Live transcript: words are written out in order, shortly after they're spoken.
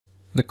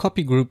The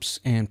copy groups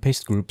and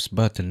paste groups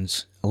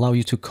buttons allow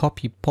you to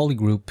copy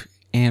polygroup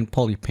and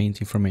polypaint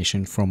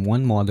information from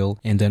one model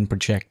and then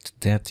project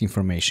that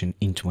information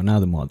into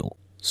another model.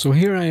 So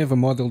here I have a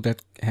model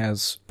that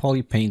has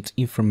polypaint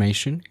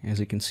information,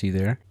 as you can see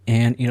there,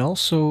 and it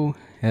also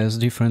has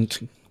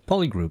different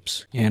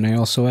polygroups. And I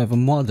also have a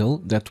model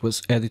that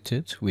was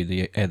edited with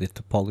the edit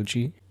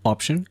topology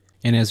option.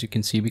 And as you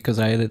can see, because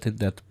I edited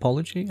that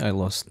topology, I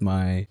lost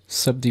my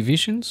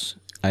subdivisions.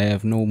 I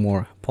have no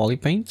more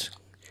polypaint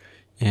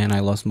and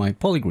I lost my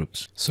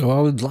polygroups. So I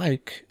would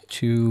like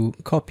to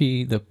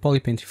copy the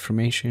polypaint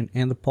information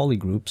and the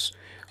polygroups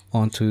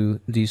onto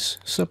this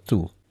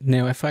subtool.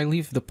 Now, if I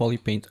leave the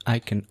polypaint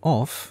icon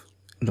off,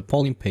 the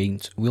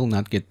polypaint will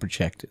not get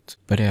projected.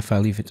 But if I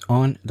leave it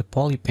on, the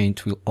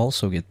polypaint will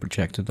also get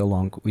projected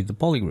along with the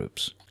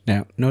polygroups.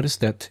 Now, notice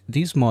that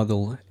this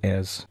model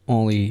has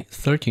only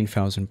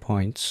 13,000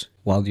 points,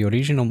 while the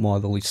original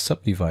model is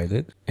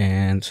subdivided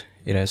and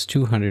it has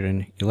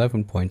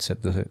 211 points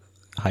at the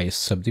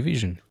highest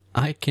subdivision.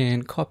 I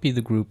can copy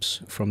the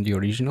groups from the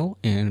original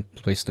and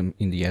place them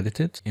in the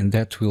edited, and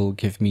that will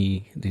give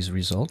me this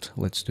result.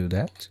 Let's do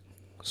that.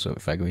 So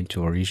if I go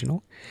into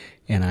original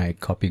and I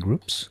copy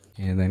groups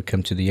and then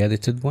come to the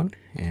edited one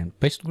and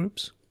paste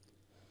groups,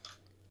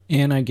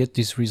 and I get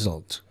this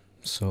result.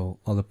 So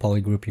all the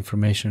polygroup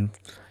information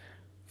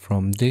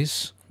from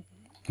this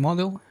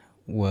model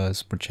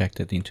was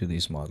projected into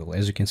this model.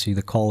 As you can see,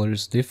 the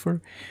colors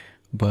differ,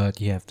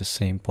 but you have the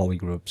same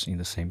polygroups in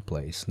the same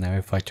place. Now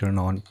if I turn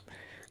on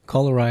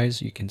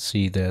colorize, you can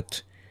see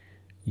that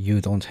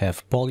you don't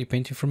have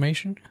polypaint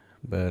information.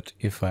 But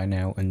if I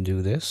now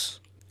undo this,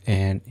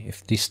 and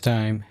if this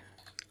time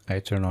I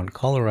turn on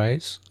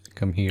colorize,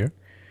 come here,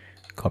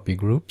 copy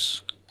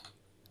groups,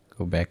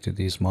 go back to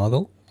this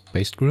model,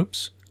 paste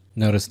groups,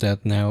 notice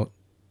that now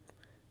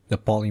the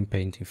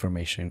polypaint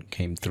information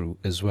came through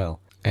as well.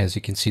 As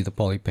you can see, the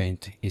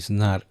polypaint is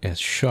not as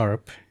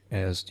sharp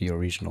as the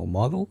original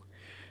model.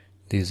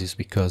 This is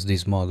because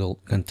this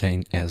model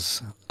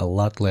has a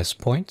lot less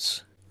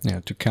points. Now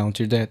to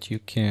counter that, you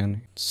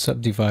can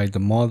subdivide the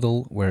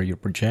model where you're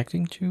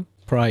projecting to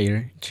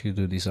prior to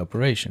do this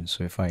operation.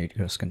 So if I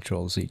press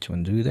Ctrl Z to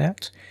undo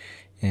that,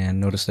 and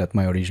notice that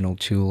my original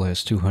tool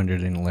has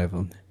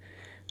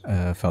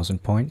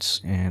 211,000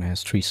 points and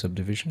has 3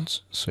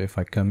 subdivisions. So if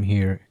I come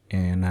here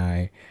and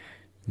I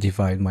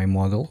divide my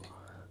model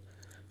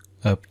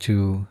up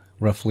to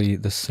roughly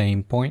the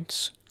same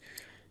points,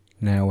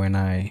 now when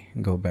I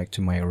go back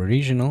to my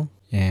original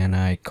and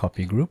I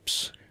copy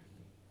groups,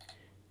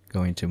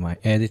 go into my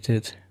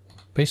edited,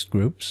 paste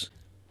groups.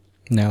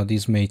 Now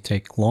this may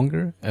take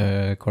longer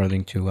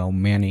according to how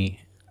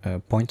many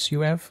points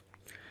you have,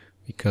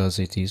 because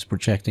it is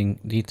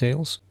projecting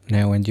details.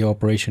 Now when the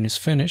operation is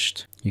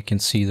finished, you can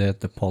see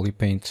that the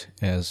polypaint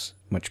has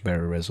much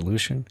better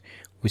resolution.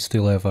 We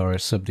still have our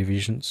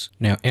subdivisions.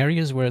 Now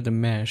areas where the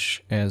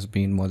mesh has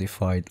been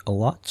modified a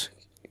lot,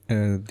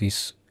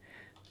 this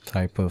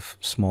type of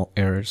small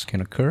errors can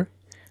occur.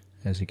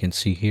 As you can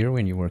see here,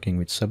 when you're working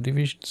with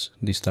subdivisions,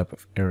 this type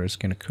of errors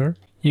can occur.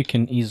 You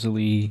can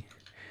easily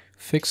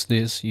fix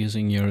this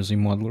using your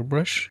ZModeler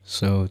brush.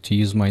 So to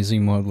use my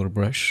ZModeler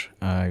brush,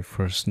 I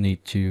first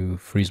need to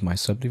freeze my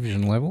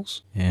subdivision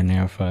levels. And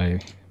now if I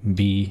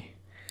BZM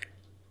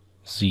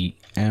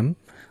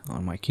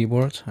on my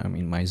keyboard, I'm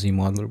in my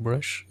ZModeler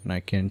brush, and I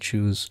can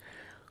choose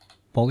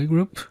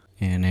polygroup.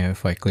 And now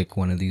if I click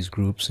one of these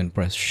groups and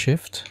press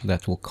Shift,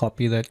 that will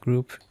copy that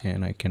group,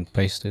 and I can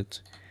paste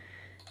it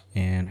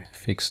and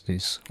fix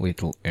these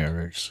little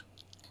errors.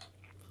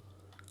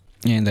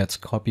 And that's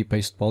copy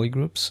paste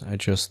polygroups. I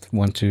just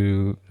want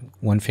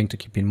one thing to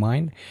keep in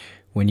mind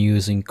when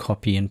using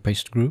copy and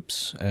paste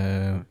groups,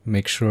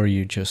 make sure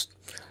you just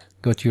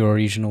go to your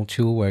original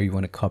tool where you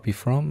want to copy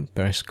from,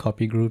 press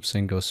copy groups,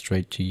 and go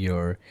straight to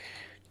your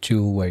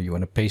tool where you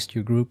want to paste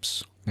your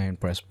groups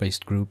and press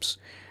paste groups.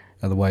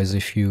 Otherwise,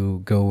 if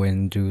you go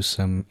and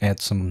add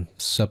some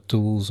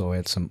subtools or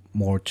add some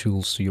more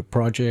tools to your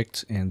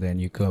project, and then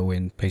you go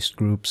and paste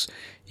groups,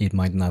 it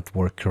might not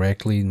work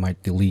correctly. It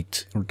might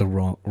delete the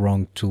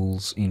wrong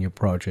tools in your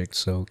project.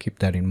 So keep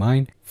that in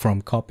mind.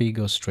 From copy,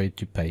 go straight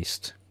to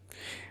paste.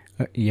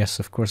 Yes,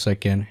 of course I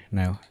can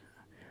now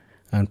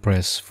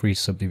unpress freeze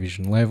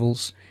subdivision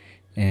levels,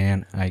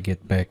 and I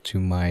get back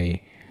to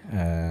my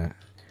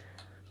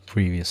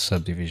previous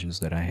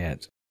subdivisions that I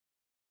had.